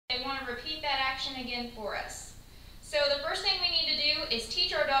They want to repeat that action again for us. So the first thing we need to do is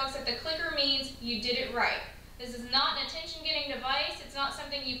teach our dogs that the clicker means you did it right. This is not an attention-getting device. It's not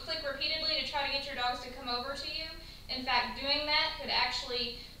something you click repeatedly to try to get your dogs to come over to you. In fact, doing that could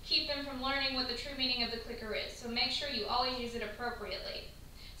actually keep them from learning what the true meaning of the clicker is. So make sure you always use it appropriately.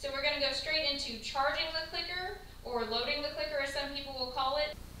 So we're going to go straight into charging the clicker, or loading the clicker as some people will call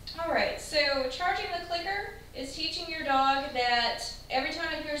it. Alright, so charging the clicker is teaching your dog that every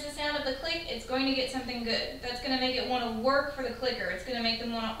time it hears the sound of the click, it's going to get something good. That's going to make it want to work for the clicker. It's going to make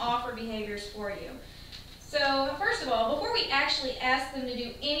them want to offer behaviors for you. So first of all, before we actually ask them to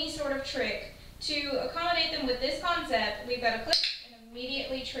do any sort of trick, to accommodate them with this concept, we've got to click and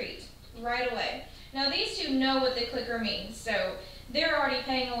immediately treat right away. Now these two know what the clicker means, so they're already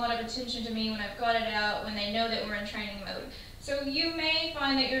paying a lot of attention to me when I've got it out, when they know that we're in training mode. So you may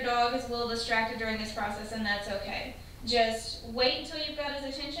find that your dog is a little distracted during this process, and that's okay. Just wait until you've got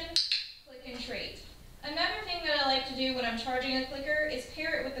his attention, click and treat. Another thing that I like to do when I'm charging a clicker is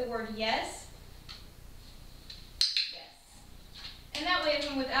pair it with the word yes. And that way,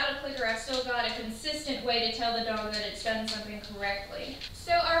 even without a clicker, I've still got a consistent way to tell the dog that it's done something correctly.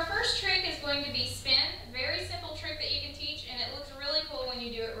 So our first trick is going to be spin. Very simple trick that you can teach, and it looks really cool when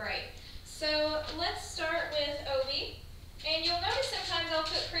you do it right. So let's start with Obi. And you'll notice sometimes I'll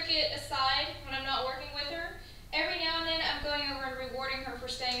put Cricket aside when I'm not working with her. Every now and then I'm going over and rewarding her for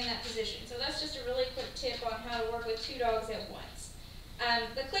staying in that position. So that's just a really quick tip on how to work with two dogs at once.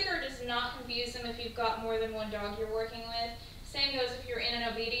 The clicker does not confuse them if you've got more than one dog you're working with. Same goes if you're in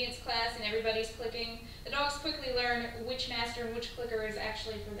an obedience class and everybody's clicking. The dogs quickly learn which master and which clicker is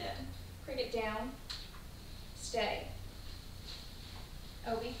actually for them. Cricket down, stay.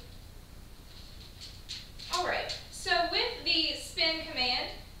 Obi. Alright, so with the spin command,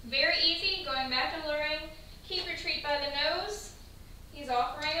 very easy, going back to luring, keep your treat by the nose, he's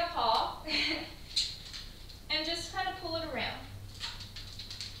offering a paw, and just kind of pull it around.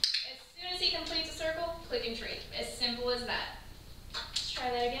 As soon as he completes a circle, click and treat. As simple as that. Let's try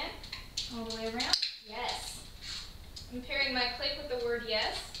that again. All the way around. Yes. I'm pairing my click with the word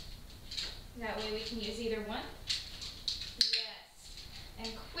yes. That way we can use either one. Yes. And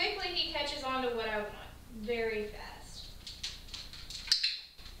quickly he catches on to what I want. Very fast.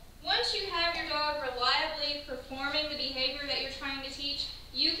 Once you have your dog reliably performing the behavior that you're trying to teach,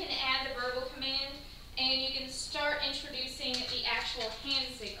 you can add the verbal command and you can start introducing the actual hand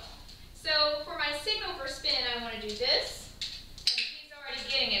signal. So for my signal for spin, I want to do this, and he's already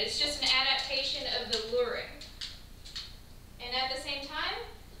getting it. It's just an adaptation of the luring. And at the same time,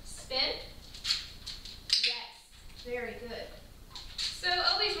 spin. Yes, very good. So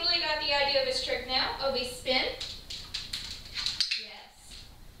Obi's really got the idea of his trick now. Obi, spin. Yes.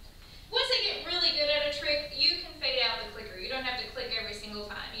 Once they get really good at a trick, you can fade out the clicker. You don't have to click every single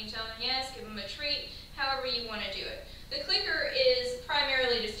time. You tell them yes, give them a treat, however you want to do it. The clicker is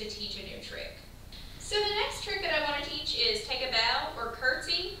primarily just to teach a new trick. So the next trick that I want to teach is take a bow or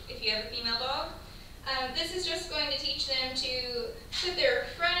curtsy if you have a female dog. This is just going to teach them to put their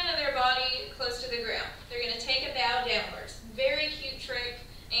front end of their body close to the ground. They're going to take a bow downwards. Very cute trick,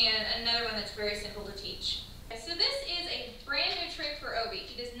 and another one that's very simple to teach. So this is a brand new trick for Obi.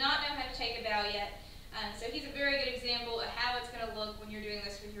 He does not know how to take a bow yet, so he's a very good example of how it's going to look when you're doing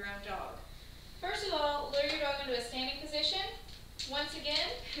this with your own dog. First of all, lure your dog into a standing position. Once again,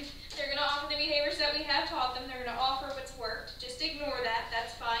 they're going to offer the behaviors that we have taught them. They're going to offer what's worked. Just ignore that.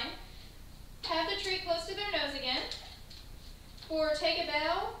 That's fine. Have the treat close to their nose again. For take a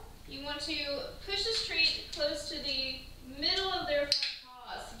bow, you want to push this treat close to the middle of their front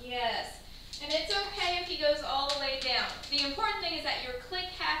paws. Yes. And it's okay if he goes all the way down. The important thing is that your click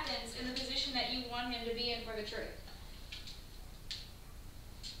happens in the position that you want him to be in for the trick.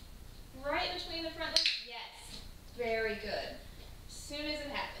 Right between the front legs? Yes. Very good. As soon as it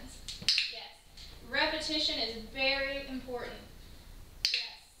happens. Yes. Repetition is very important. Yes.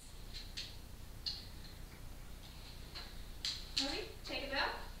 Obi, take a bow.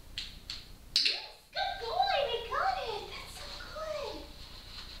 Yes. Good boy. They got it. That's so good.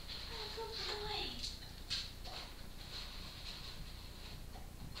 Oh, good boy.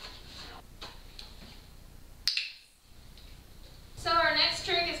 So our next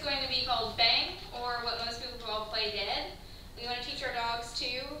trick is going to be called bang, or what most people call play dead. We want to teach our dogs to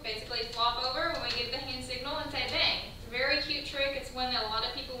basically flop over when we give the hand signal and say bang. It's a very cute trick. It's one that a lot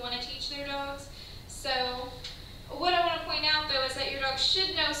of people want to teach their dogs. So what I want to point out though is that your dog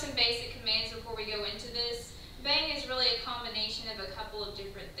should know some basic commands before we go into this. Bang is really a combination of a couple of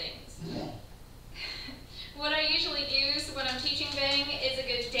different things. What I usually use when I'm teaching bang is a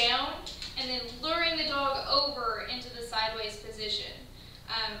good down and then luring the dog over into the sideways position.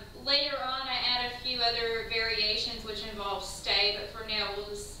 Later on I add a few other variations which involve stay, but for now we'll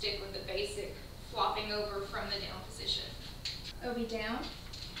just stick with the basic flopping over from the down position. Obi down.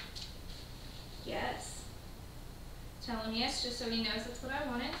 Yes. Tell him yes, just so he knows that's what I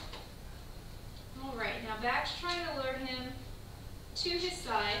wanted. Alright, now back to trying to lure him to his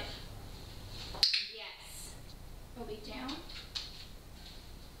side. Yes. Obi down.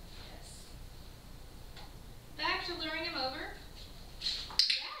 Yes. Back to luring him over.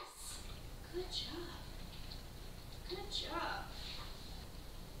 Yes. Good job. Good job.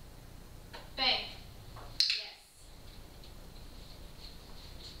 Bang. Yes.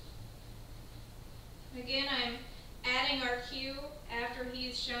 Again, I'm adding our cue after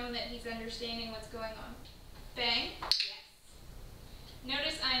he's shown that he's understanding what's going on. Bang. Yes.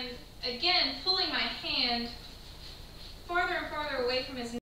 Notice I'm, again, pulling my hand farther and farther away from his